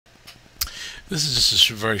This is just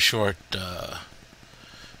a very short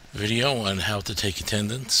video on how to take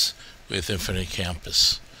attendance with Infinite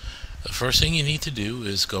Campus. The first thing you need to do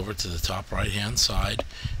is go over to the top right hand side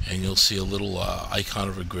and you'll see a little icon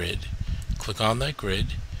of a grid. Click on that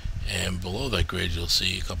grid, and below that grid you'll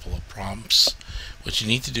see a couple of prompts. What you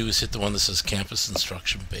need to do is hit the one that says Campus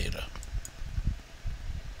Instruction Beta.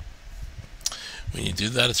 When you do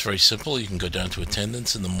that, it's very simple. You can go down to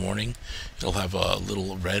attendance in the morning. It'll have a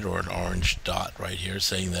little red or an orange dot right here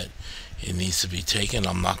saying that it needs to be taken.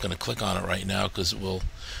 I'm not going to click on it right now because it will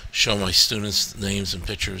show my students' names and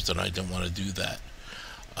pictures, and I don't want to do that.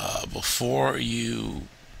 Before you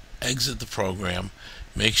exit the program,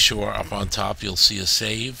 make sure up on top you'll see a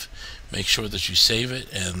save. Make sure that you save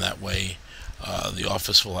it, and that way the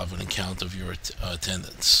office will have an account of your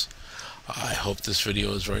attendance. I hope this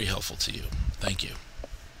video is very helpful to you. Thank you.